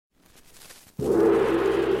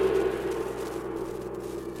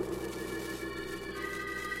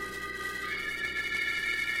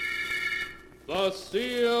The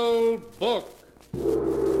Sealed Book.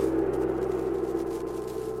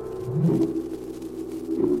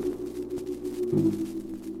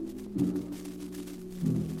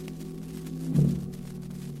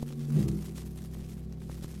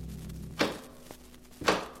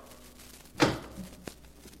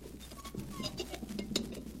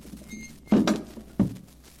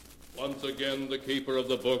 Once again, the keeper of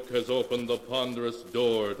the book has opened the ponderous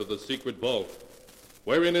door to the secret vault,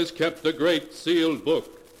 wherein is kept the great sealed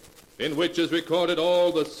book, in which is recorded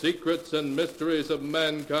all the secrets and mysteries of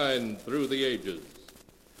mankind through the ages.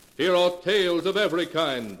 Here are tales of every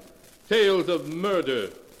kind, tales of murder,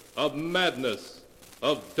 of madness,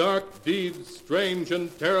 of dark deeds strange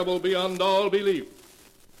and terrible beyond all belief.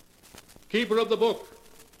 Keeper of the book,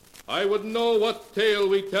 I would know what tale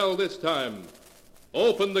we tell this time.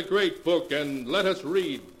 Open the great book and let us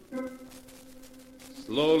read.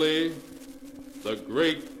 Slowly, the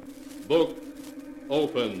great book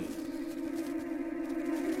opens.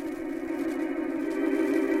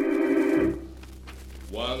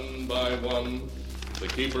 One by one, the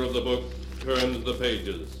keeper of the book turns the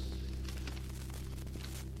pages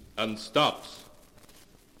and stops.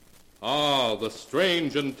 Ah, the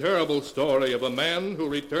strange and terrible story of a man who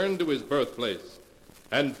returned to his birthplace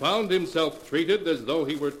and found himself treated as though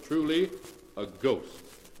he were truly a ghost.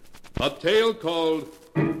 A tale called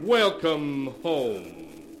Welcome Home.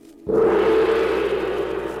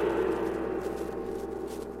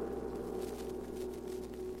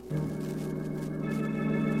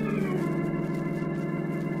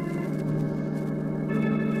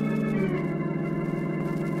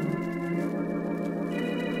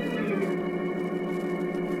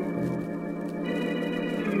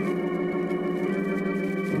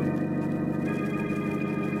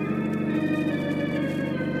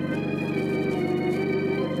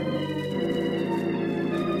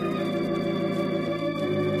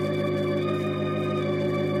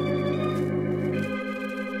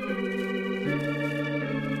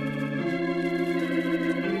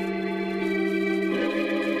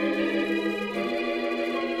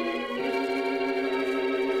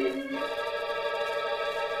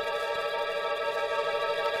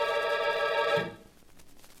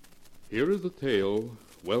 Here is the tale,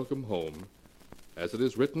 Welcome Home, as it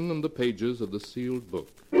is written on the pages of the sealed book.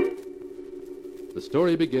 The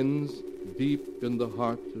story begins deep in the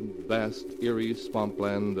heart and vast, eerie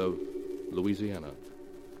swampland of Louisiana.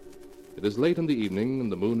 It is late in the evening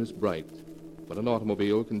and the moon is bright when an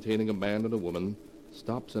automobile containing a man and a woman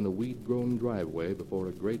stops in a weed-grown driveway before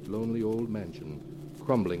a great lonely old mansion,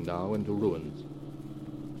 crumbling now into ruins.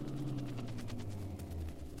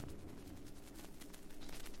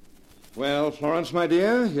 Well, Florence, my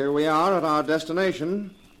dear, here we are at our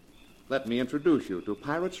destination. Let me introduce you to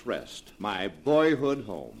Pirate's Rest, my boyhood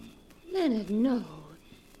home. Leonard, no.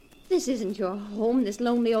 This isn't your home, this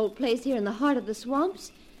lonely old place here in the heart of the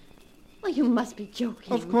swamps. Why, you must be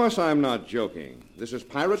joking. Of course I'm not joking. This is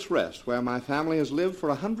Pirate's Rest, where my family has lived for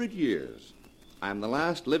 100 years. I'm the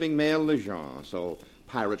last living male Lejeune, so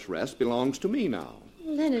Pirate's Rest belongs to me now.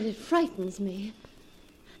 Leonard, it frightens me.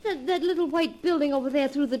 That little white building over there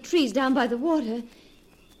through the trees down by the water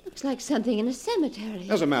looks like something in a cemetery.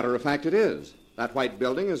 As a matter of fact, it is. That white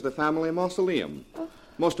building is the family mausoleum. Oh.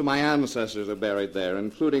 Most of my ancestors are buried there,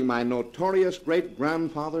 including my notorious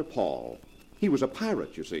great-grandfather, Paul. He was a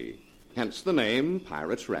pirate, you see, hence the name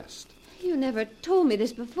Pirate's Rest. You never told me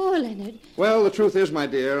this before, Leonard. Well, the truth is, my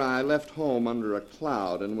dear, I left home under a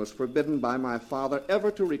cloud and was forbidden by my father ever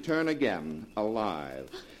to return again, alive.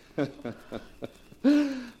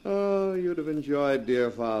 Oh, you'd have enjoyed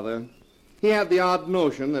dear father. He had the odd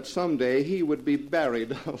notion that someday he would be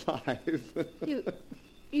buried alive.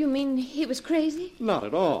 You mean he was crazy? Not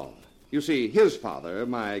at all. You see, his father,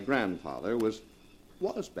 my grandfather, was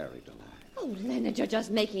buried alive. Oh, Leonard, you're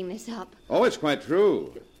just making this up. Oh, it's quite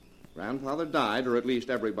true. Grandfather died, or at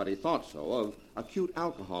least everybody thought so, of acute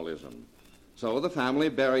alcoholism. So the family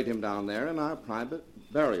buried him down there in our private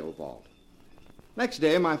burial vault. Next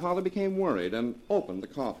day, my father became worried and opened the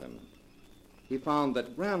coffin. He found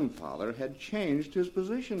that Grandfather had changed his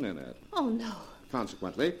position in it. Oh, no.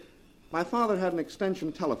 Consequently, my father had an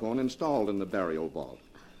extension telephone installed in the burial vault,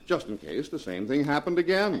 just in case the same thing happened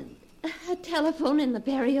again. A telephone in the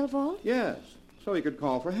burial vault? Yes, so he could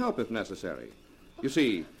call for help if necessary. You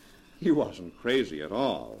see, he wasn't crazy at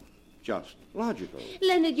all, just logical.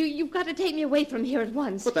 Leonard, you've got to take me away from here at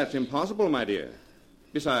once. But that's impossible, my dear.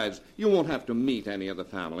 Besides, you won't have to meet any of the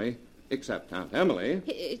family, except Aunt Emily.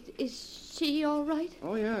 Is she all right?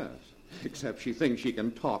 Oh, yes, except she thinks she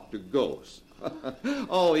can talk to ghosts.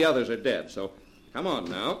 All the others are dead, so come on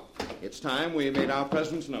now. It's time we made our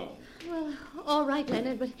presence known. Well, all right,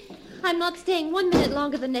 Leonard, but I'm not staying 1 minute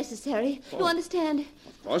longer than necessary. You understand?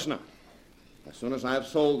 Of course not. As soon as I've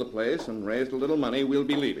sold the place and raised a little money, we'll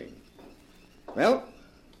be leaving. Well,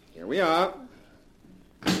 here we are.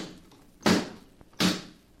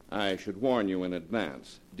 I should warn you in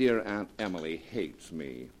advance. Dear Aunt Emily hates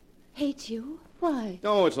me. Hates you? Why?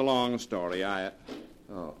 Oh, it's a long story.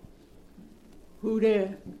 Who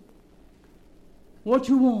there? What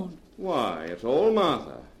you want? Why, it's old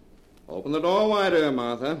Martha. Open the door wider,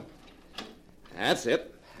 Martha. That's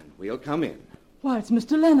it, and we'll come in. Why, it's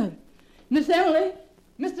Mr. Leonard. Miss Emily,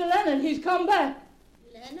 Mr. Leonard, he's come back.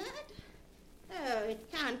 Leonard? Oh, it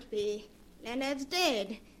can't be. Leonard's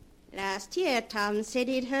dead. Last year, Tom said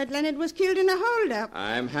he'd heard Leonard was killed in a holdup.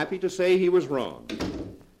 I'm happy to say he was wrong.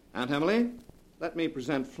 Aunt Emily, let me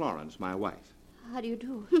present Florence, my wife. How do you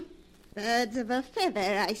do? Birds of a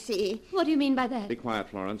feather, I see. What do you mean by that? Be quiet,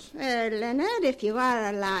 Florence. Leonard, if you are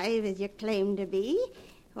alive as you claim to be,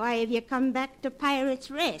 why have you come back to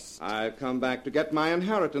Pirate's Rest? I've come back to get my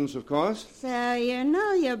inheritance, of course. So you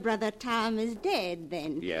know your brother Tom is dead,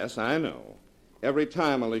 then? Yes, I know. Every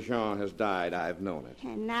time a Lejean has died, I've known it.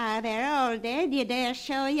 And now they're all dead, you dare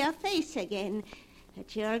show your face again.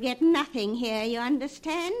 But you'll get nothing here, you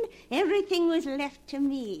understand? Everything was left to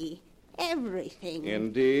me. Everything.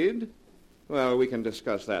 Indeed? Well, we can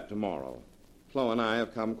discuss that tomorrow. Flo and I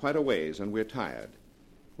have come quite a ways, and we're tired.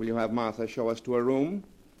 Will you have Martha show us to a room?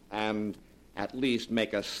 And at least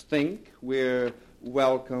make us think we're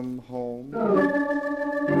welcome home?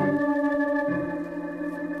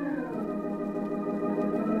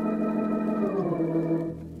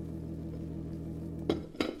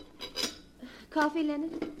 Coffee,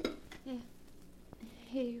 Leonard?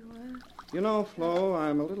 Here you are. You know, Flo,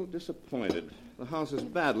 I'm a little disappointed. The house is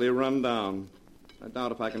badly run down. I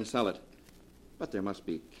doubt if I can sell it. But there must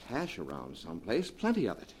be cash around someplace, plenty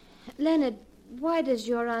of it. Leonard, why does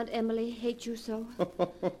your Aunt Emily hate you so?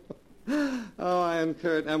 Oh, I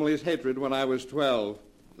incurred Emily's hatred when I was 12.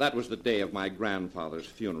 That was the day of my grandfather's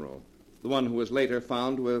funeral. The one who was later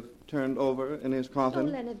found to have turned over in his coffin.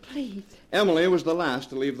 Oh, Leonard, please. Emily was the last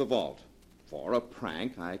to leave the vault. For a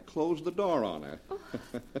prank, I closed the door on her. Oh.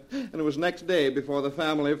 And it was next day before the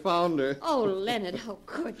family found her. Oh, Leonard, how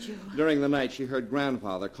could you? During the night, she heard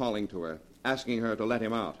Grandfather calling to her, asking her to let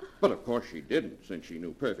him out. But of course she didn't, since she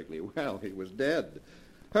knew perfectly well he was dead.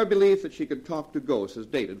 Her belief that she could talk to ghosts is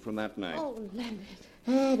dated from that night. Oh, Leonard.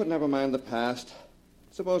 Oh, but never mind the past.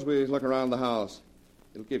 Suppose we look around the house.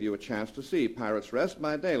 It'll give you a chance to see Pirate's Rest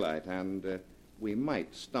by daylight, and we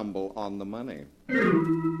might stumble on the money.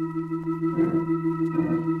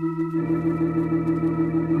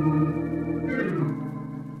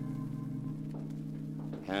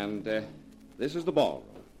 And this is the ballroom.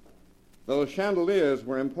 Those chandeliers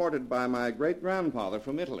were imported by my great-grandfather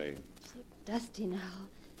from Italy. So dusty now.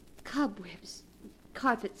 Cobwebs.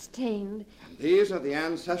 Carpet stained. And these are the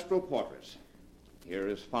ancestral portraits. Here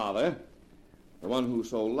is Father, the one who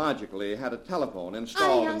so logically had a telephone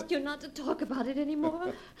installed. I asked you not to talk about it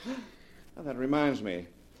anymore. Now, that reminds me.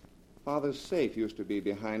 Father's safe used to be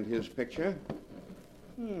behind his picture.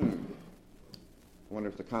 I wonder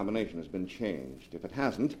if the combination has been changed. If it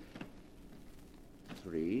hasn't,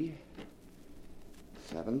 3,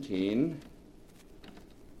 17,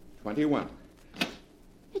 21.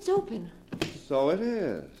 It's open. So it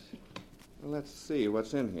is. Well, let's see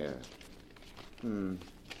what's in here.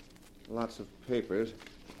 Lots of papers.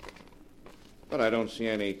 But I don't see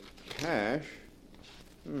any cash.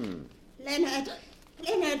 Leonard,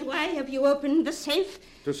 why have you opened the safe?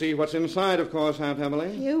 To see what's inside, of course, Aunt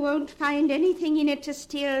Emily. You won't find anything in it to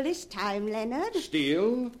steal this time, Leonard.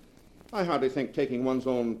 Steal? I hardly think taking one's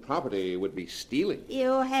own property would be stealing.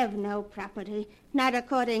 You have no property, not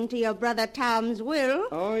according to your brother Tom's will.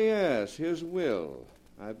 Oh, yes, his will.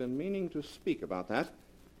 I've been meaning to speak about that.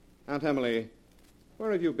 Aunt Emily,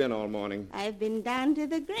 where have you been all morning? I've been down to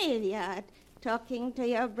the graveyard, talking to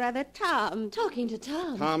your brother Tom. Talking to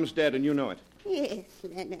Tom? Tom's dead, and you know it. Yes,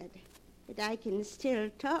 Leonard, but I can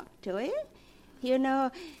still talk to him. You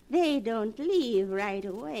know, they don't leave right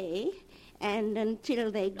away, and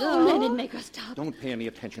until they go... Oh, Leonard, make her stop. Don't pay any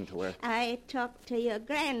attention to her. I talked to your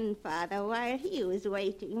grandfather while he was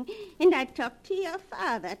waiting, and I talked to your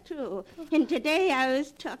father, too. And today I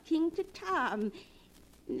was talking to Tom.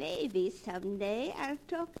 Maybe someday I'll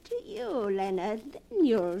talk to you, Leonard. Then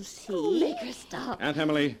you'll see. Oh, make her stop. Aunt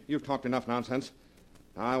Emily, you've talked enough nonsense.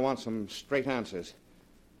 Now I want some straight answers.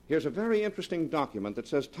 Here's a very interesting document that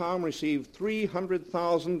says Tom received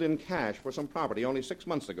 $300,000 in cash for some property only 6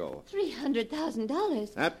 months ago.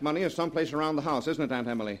 $300,000? That money is someplace around the house, isn't it, Aunt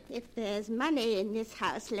Emily? If there's money in this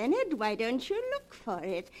house, Leonard, why don't you look for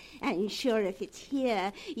it? I'm sure if it's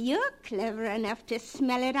here, you're clever enough to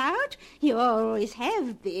smell it out. You always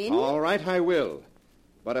have been. All right, I will.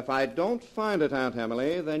 But if I don't find it, Aunt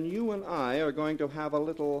Emily, then you and I are going to have a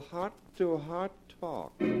little heart-to-heart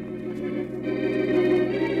talk.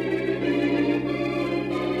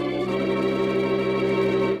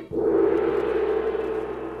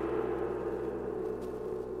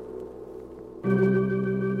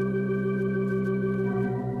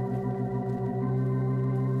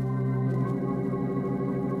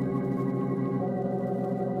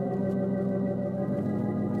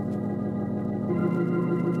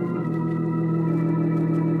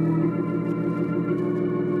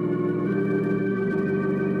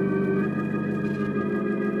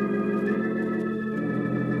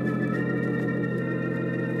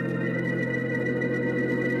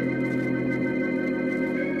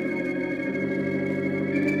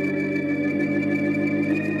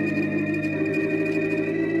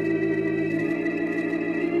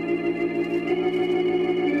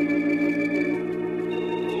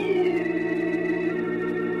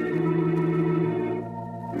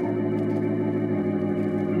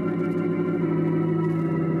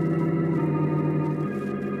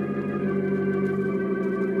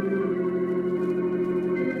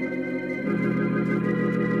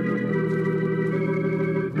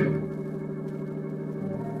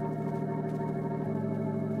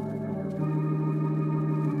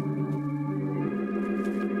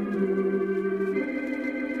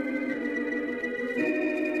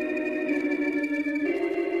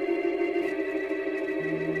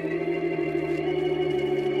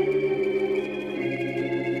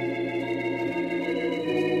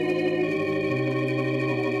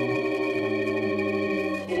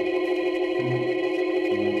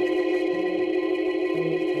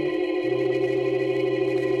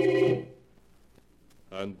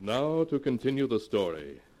 And now to continue the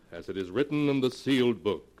story, as it is written in the sealed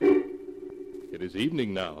book. It is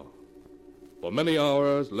evening now. For many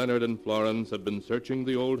hours, Leonard and Florence have been searching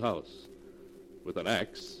the old house. With an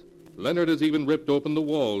axe, Leonard has even ripped open the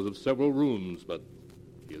walls of several rooms, but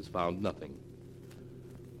he has found nothing.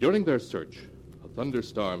 During their search, a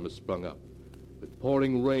thunderstorm has sprung up, with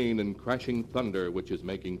pouring rain and crashing thunder, which is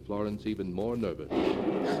making Florence even more nervous.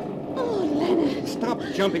 Oh, Leonard. Stop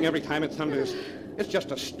jumping every time it thunders. It's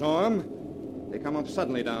just a storm. They come up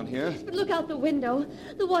suddenly down here. But look out the window.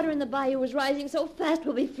 The water in the bayou is rising so fast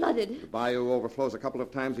we'll be flooded. The bayou overflows a couple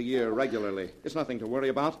of times a year regularly. It's nothing to worry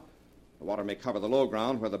about. The water may cover the low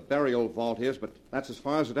ground where the burial vault is, but that's as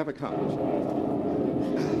far as it ever comes.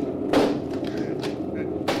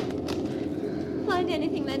 Find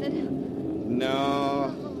anything, Leonard?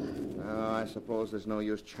 No. I suppose there's no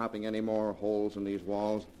use chopping any more holes in these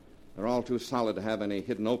walls. They're all too solid to have any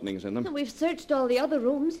hidden openings in them. And we've searched all the other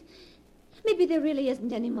rooms. Maybe there really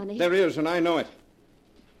isn't any money. There is, and I know it.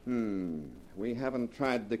 We haven't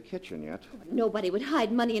tried the kitchen yet. Nobody would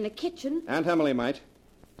hide money in a kitchen. Aunt Emily might.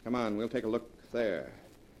 Come on, we'll take a look there.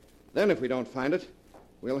 Then if we don't find it,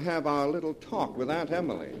 we'll have our little talk with Aunt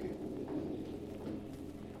Emily.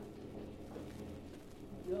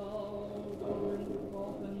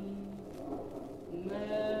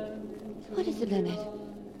 What is it, Leonard?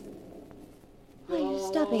 Why are you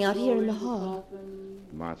stopping out here in the hall?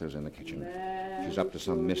 Martha's in the kitchen. She's up to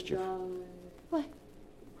some mischief. Why,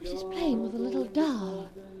 she's playing with a little doll.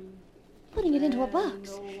 Putting it into a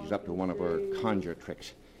box. She's up to one of her conjure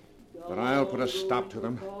tricks. But I'll put a stop to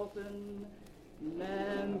them.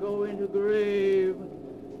 Man go into grave.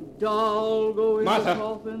 Doll go into Martha,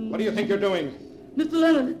 coffin. what do you think you're doing? Mr.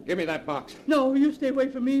 Leonard. Give me that box. No, you stay away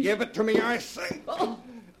from me. Give it to me, I say. Oh.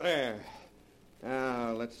 There.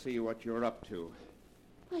 Now, let's see what you're up to.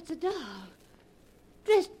 Why, it's a doll.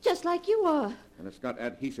 Dressed just like you are. And it's got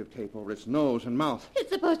adhesive tape over its nose and mouth.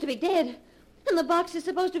 It's supposed to be dead. And the box is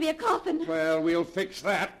supposed to be a coffin. Well, we'll fix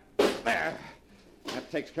that. There.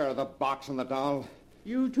 That takes care of the box and the doll.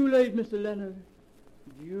 You too late, Mr. Leonard.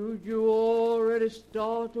 Juju already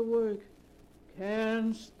start to work.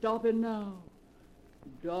 Can't stop it now.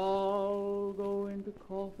 Doll go into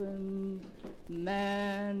coffin.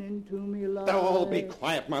 Man into me life. Oh, be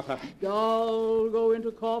quiet, Martha. Doll go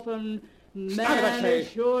into coffin. Stop it, I Man say. is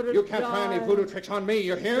sure to You can't try die. any voodoo tricks on me,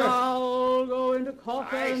 you hear? Doll go into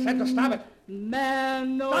coffin. I said to stop it.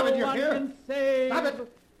 Man no Stop it, you one hear? can save. Stop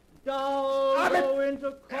it. Doll Stop go it. into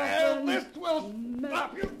Well, coffin. this will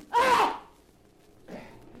stop you.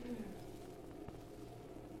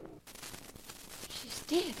 She's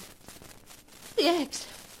dead.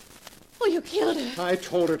 I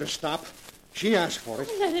told her to stop. She asked for it.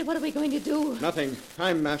 Leonard, what are we going to do? Nothing.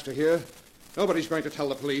 I'm master here. Nobody's going to tell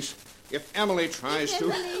the police. If Emily tries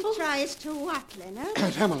to... Emily tries to what, Leonard?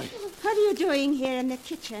 Aunt Emily. What are you doing here in the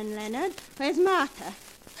kitchen, Leonard? Where's Martha?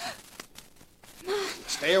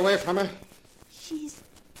 Stay away from her. She's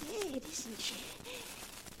dead, isn't she?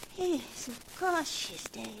 Yes, of course she's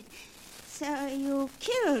dead. So you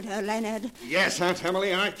killed her, Leonard. Yes, Aunt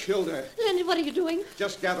Emily, I killed her. Leonard, what are you doing?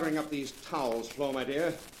 Just gathering up these towels, Flo, my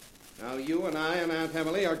dear. Now you and I and Aunt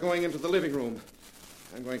Emily are going into the living room.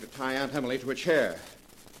 I'm going to tie Aunt Emily to a chair.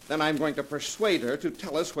 Then I'm going to persuade her to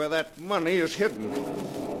tell us where that money is hidden.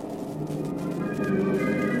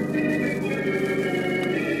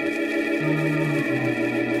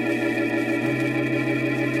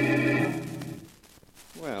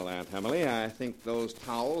 Well, Aunt Emily, I think those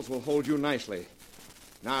towels will hold you nicely.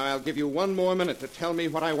 Now, I'll give you one more minute to tell me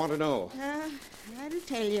what I want to know. I'll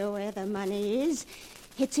tell you where the money is.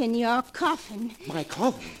 It's in your coffin. My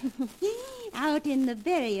coffin? Out in the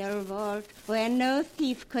burial vault, where no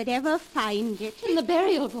thief could ever find it. In the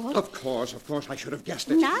burial vault? Of course, I should have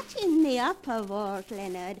guessed it. Not in the upper vault,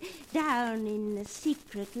 Leonard. Down in the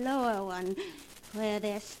secret lower one, where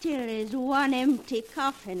there still is one empty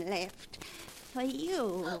coffin left. For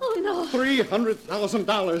you. Oh, no.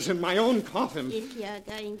 $300,000 in my own coffin. If you're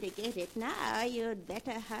going to get it now, you'd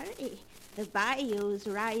better hurry. The bayou's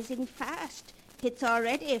rising fast. It's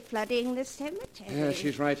already flooding the cemetery. Yeah,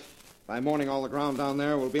 she's right. By morning, all the ground down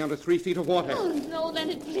there will be under 3 feet of water. Oh, no,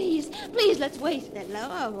 Leonard, please. Please, let's wait. The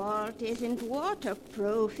lower vault isn't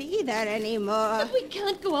waterproof either anymore. But we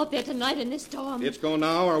can't go out there tonight in this storm. It's go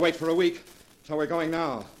now or wait for a week. So we're going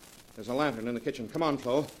now. There's a lantern in the kitchen. Come on,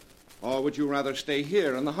 Flo. Or would you rather stay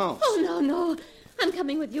here in the house? Oh, no. I'm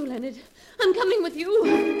coming with you, Leonard. I'm coming with you.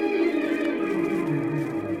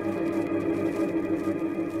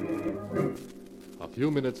 A few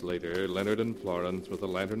minutes later, Leonard and Florence, with a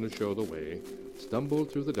lantern to show the way, stumbled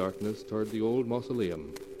through the darkness toward the old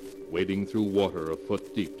mausoleum, wading through water a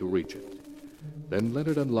foot deep to reach it. Then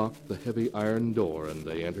Leonard unlocked the heavy iron door, and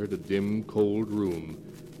they entered a dim, cold room,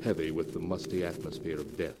 heavy with the musty atmosphere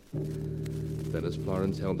of death. Then as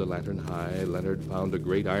Florence held the lantern high, Leonard found a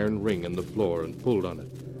great iron ring in the floor and pulled on it,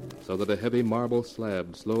 so that a heavy marble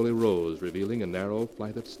slab slowly rose, revealing a narrow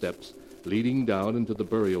flight of steps leading down into the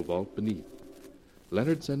burial vault beneath.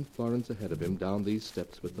 Leonard sent Florence ahead of him down these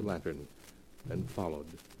steps with the lantern, then followed,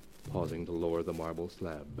 pausing to lower the marble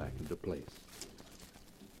slab back into place.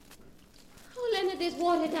 Oh, Leonard, there's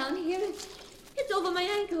water down here. It's over my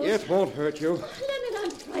ankles. It won't hurt you. Leonard,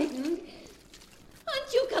 I'm frightened.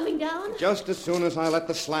 Aren't you coming down? Just as soon as I let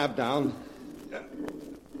the slab down.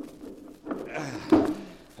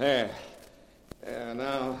 There.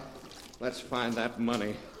 Now, let's find that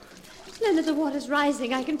money. Leonard, the water's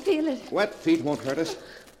rising. I can feel it. Wet feet won't hurt us.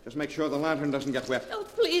 Just make sure the lantern doesn't get wet. Oh,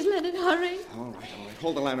 please, Leonard, hurry. All right.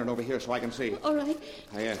 Hold the lantern over here so I can see. All right.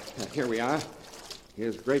 Here we are.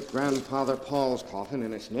 Here's great-grandfather Paul's coffin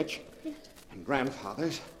in its niche. Yes. And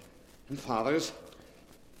grandfather's. And father's.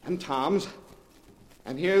 And Tom's.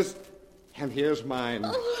 And here's mine.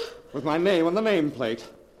 Oh. With my name on the nameplate.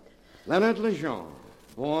 Leonard Lejeune.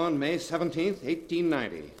 Born May 17th,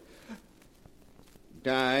 1890.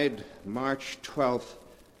 Died March 12th,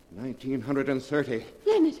 1930.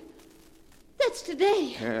 Leonard, that's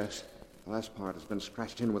today. Yes. The last part has been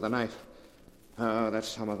scratched in with a knife. Oh, that's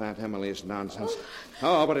some of Aunt Emily's nonsense.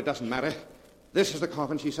 Oh, but it doesn't matter. This is the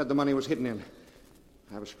coffin she said the money was hidden in.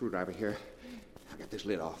 I have a screwdriver here. I'll get this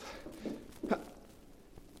lid off. It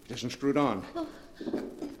isn't screwed on. Oh.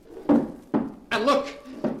 And look!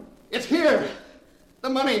 It's here! The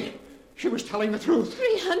money! She was telling the truth.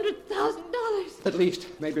 $300,000. At least,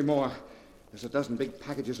 maybe more. There's a dozen big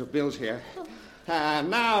packages of bills here.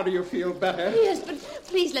 Now do you feel better? Yes, but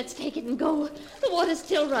please let's take it and go. The water's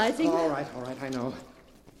still rising. All right, I know.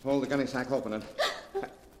 Hold the gunny sack open and...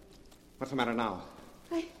 What's the matter now?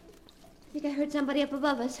 I think I heard somebody up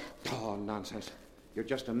above us. Oh, nonsense. You're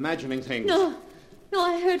just imagining things. No,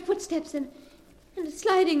 I heard footsteps and a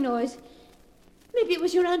sliding noise. Maybe it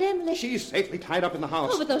was your Aunt Emily. She's safely tied up in the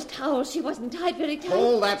house. Oh, but those towels, she wasn't tied very tight.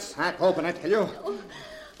 Hold that sack open, I tell you. Oh,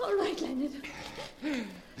 all right, Leonard.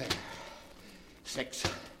 6,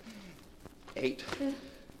 8,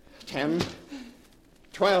 10,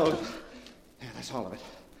 12. Yeah, that's all of it.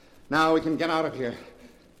 Now we can get out of here.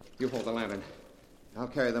 You hold the lantern. I'll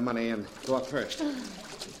carry the money and go up first.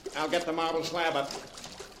 I'll get the marble slab up.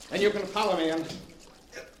 Then you can follow me and...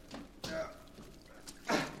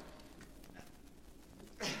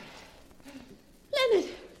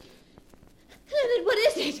 Leonard, what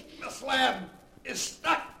is it? The slab is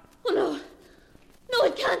stuck. Oh, no. No,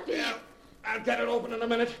 it can't be. Yeah, I'll get it open.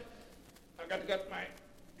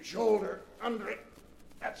 shoulder under it.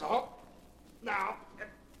 That's all. Now,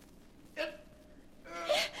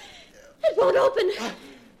 It won't open.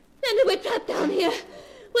 Leonard, we're trapped down here.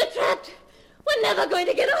 We're trapped. We're never going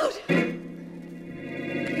to get out.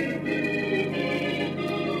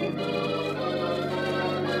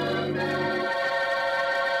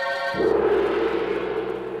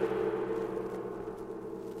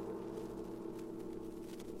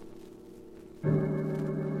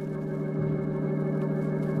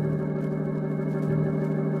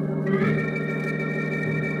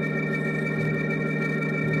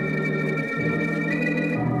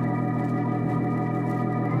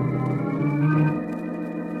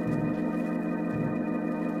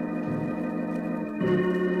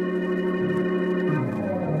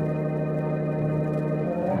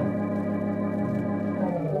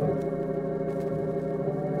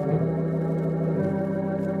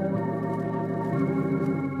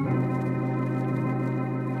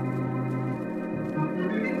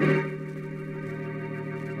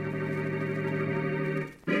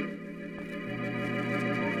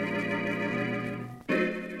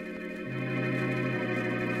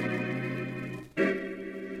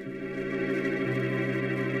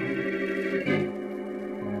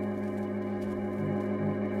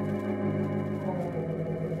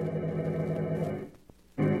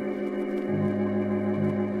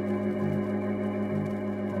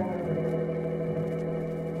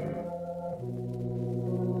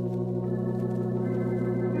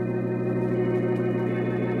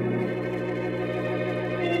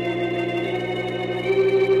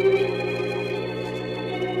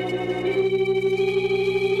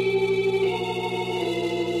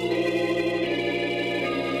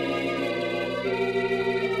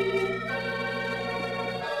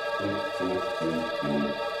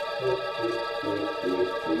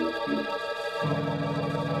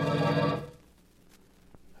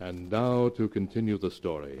 And now to continue the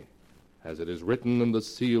story, as it is written in the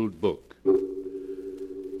sealed book.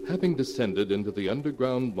 Having descended into the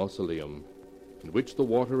underground mausoleum, in which the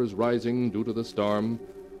water is rising due to the storm,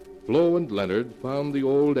 Flo and Leonard found the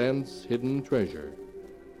old aunt's hidden treasure.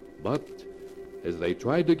 But as they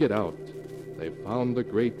tried to get out, they found the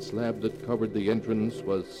great slab that covered the entrance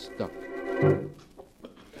was stuck. It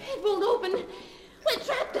won't open. We're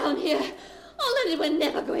trapped down here. Oh, Leonard, we're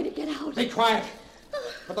never going to get out. Be quiet.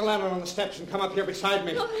 Put the lantern on the steps and come up here beside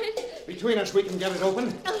me. All right. Between us, we can get it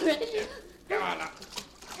open. All right. Come on now.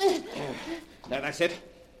 There, that's it.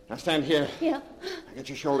 Now stand here. Yeah. Now get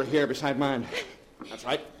your shoulder here beside mine. That's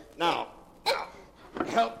right. Now.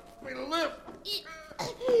 Help me lift. It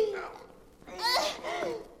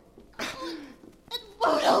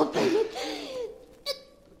won't open. It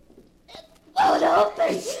won't open.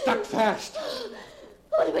 It's stuck fast.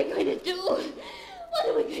 What are we going to do? What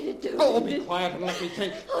are we going to do? Oh, be quiet and let me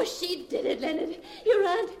think. Oh, she did it, Leonard. Your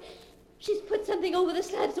aunt. She's put something over the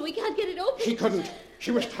slab so we can't get it open. She couldn't.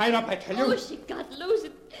 She was tied up, I tell you. Oh, she got loose.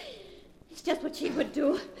 It's just what she would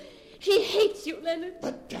do. She hates you, Leonard.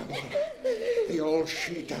 The devil. The old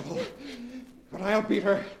she-devil. But I'll beat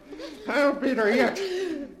her. I'll beat her yet.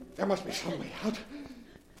 There must be some way out.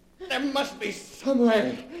 There must be some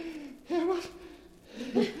way. There must...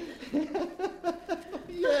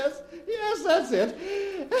 Yes, that's it.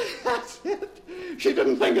 That's it. She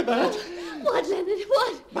didn't think of that. What, Leonard?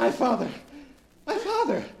 What? My father.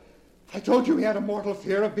 I told you he had a mortal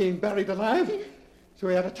fear of being buried alive. So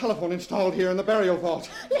he had a telephone installed here in the burial vault.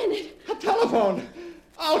 Leonard. A telephone.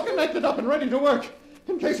 All connected up and ready to work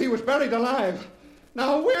in case he was buried alive.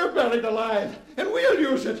 Now we're buried alive, and we'll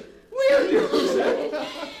use it. We'll use it.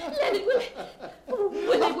 Leonard,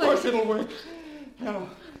 will it Of course work? it'll work. Now,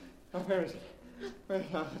 where is it? Well,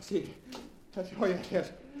 now, let's see. Oh,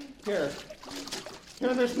 yes. Here. Here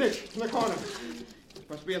in this niche in the corner. It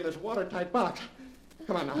must be in this watertight box.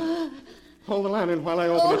 Come on now. Hold the lantern while I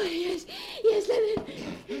open it. Yes, Leonard.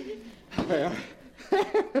 There.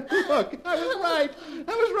 Look, I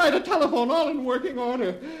was right. A telephone all in working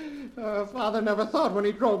order. Father never thought when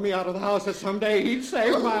he drove me out of the house that someday he'd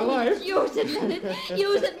save my life. Use it, Leonard.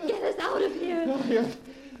 Use it and get us out of here. Oh, yes.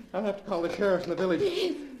 I'll have to call the sheriff in the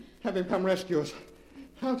village. Have him come rescue us.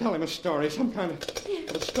 I'll tell him a story, some kind of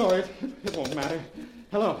a story. It won't matter.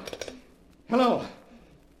 Hello.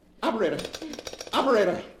 Operator.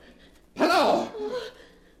 Hello.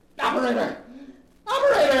 Operator.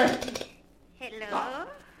 Hello?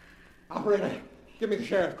 Operator, give me the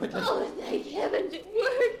sheriff, quickly. Oh, thank heavens, it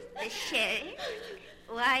worked. The sheriff?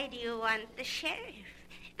 Why do you want the sheriff?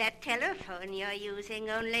 That telephone you're using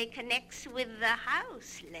only connects with the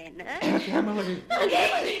house, Leonard. Aunt Emily. Aunt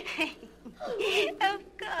Emily! Of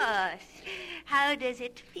course. How does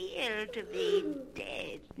it feel to be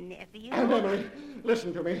dead, nephew? Aunt Emily,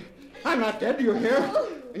 listen to me. I'm not dead, do you hear?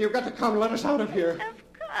 And you've got to come let us out of here. Of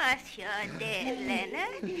course you're dead,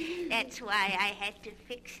 Leonard. That's why I had to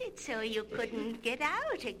fix it so you couldn't get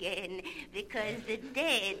out again, because the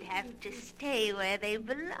dead have to stay where they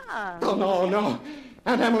belong. Oh, no.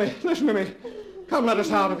 Aunt Emily, listen to me. Come let us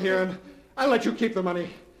out of here, and I'll let you keep the money.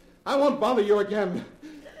 I won't bother you again.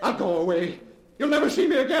 I'll go away. You'll never see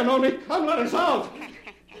me again, only come let us out.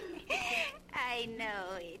 I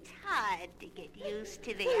know it's hard to get used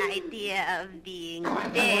to the idea of being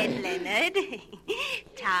dead, Leonard.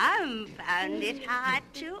 Tom found it hard,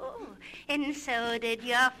 too. And so did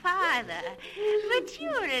your father. But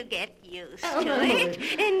you'll get used to it.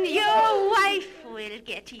 And your wife will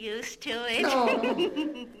get used to it. No.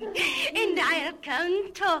 And I'll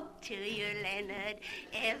come talk to you, Leonard,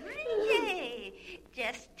 every day.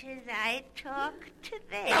 Just as I talk to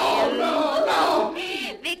them. No.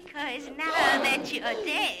 Because now that you're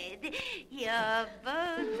dead, you're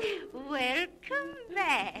both welcome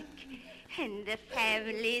back. And the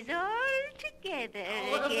family's all together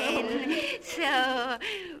again. So,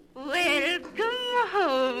 welcome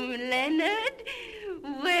home, Leonard.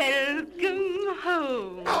 Welcome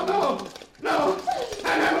home. No.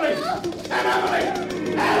 Aunt Emily.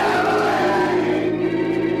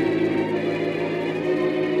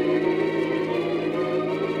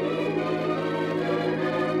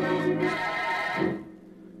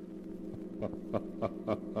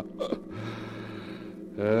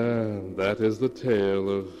 And that is the tale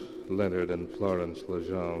of Leonard and Florence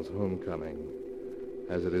Legend's homecoming,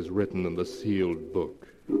 as it is written in the sealed book.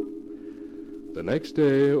 The next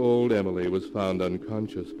day, old Emily was found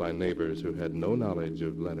unconscious by neighbors who had no knowledge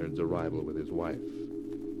of Leonard's arrival with his wife.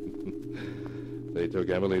 They took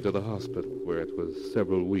Emily to the hospital, where it was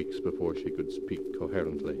several weeks before she could speak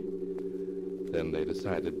coherently. Then they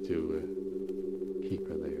decided to keep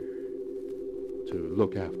her there, to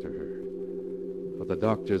look after her. But the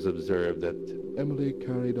doctors observed that Emily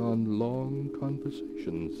carried on long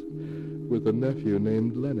conversations with a nephew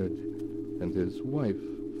named Leonard and his wife,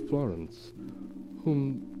 Florence,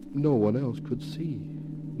 whom no one else could see.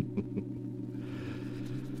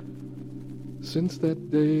 Since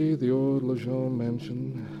that day, the old Legend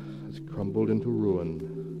mansion has crumbled into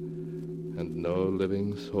ruin, and no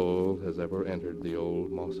living soul has ever entered the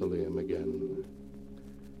old mausoleum again.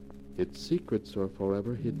 Its secrets are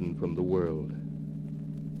forever hidden from the world,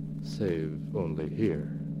 save only here,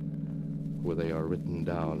 where they are written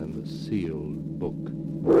down in the sealed book.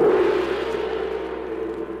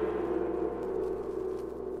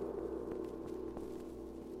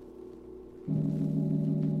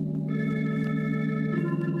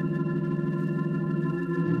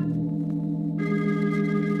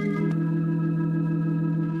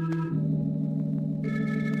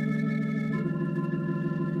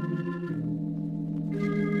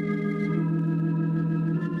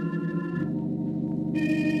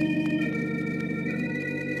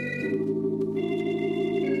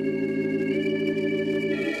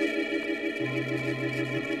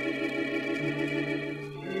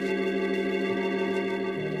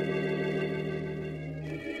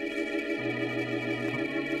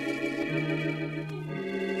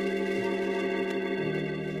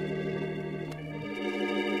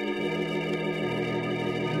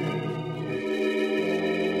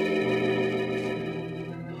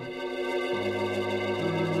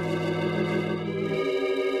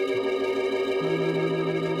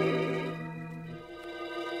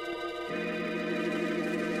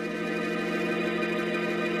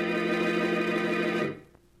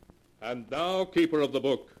 And now, keeper of the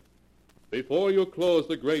book, before you close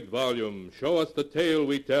the great volume, show us the tale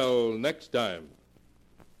we tell next time.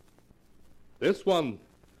 This one.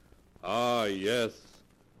 Ah, yes.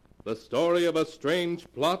 The story of a strange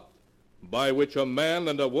plot by which a man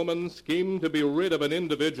and a woman schemed to be rid of an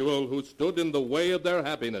individual who stood in the way of their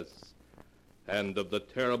happiness, and of the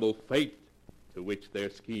terrible fate to which their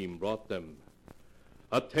scheme brought them.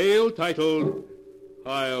 A tale titled,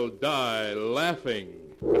 I'll Die Laughing.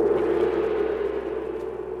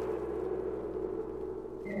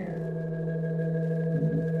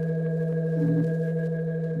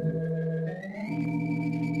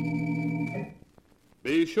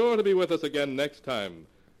 Be sure to be with us again next time,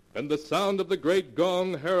 when the sound of the great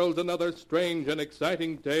gong heralds another strange and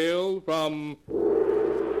exciting tale from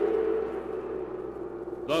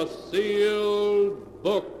The Sealed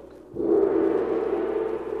Book.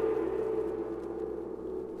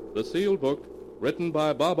 The Sealed Book written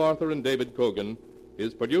by Bob Arthur and David Cogan,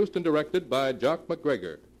 is produced and directed by Jock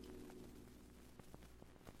McGregor.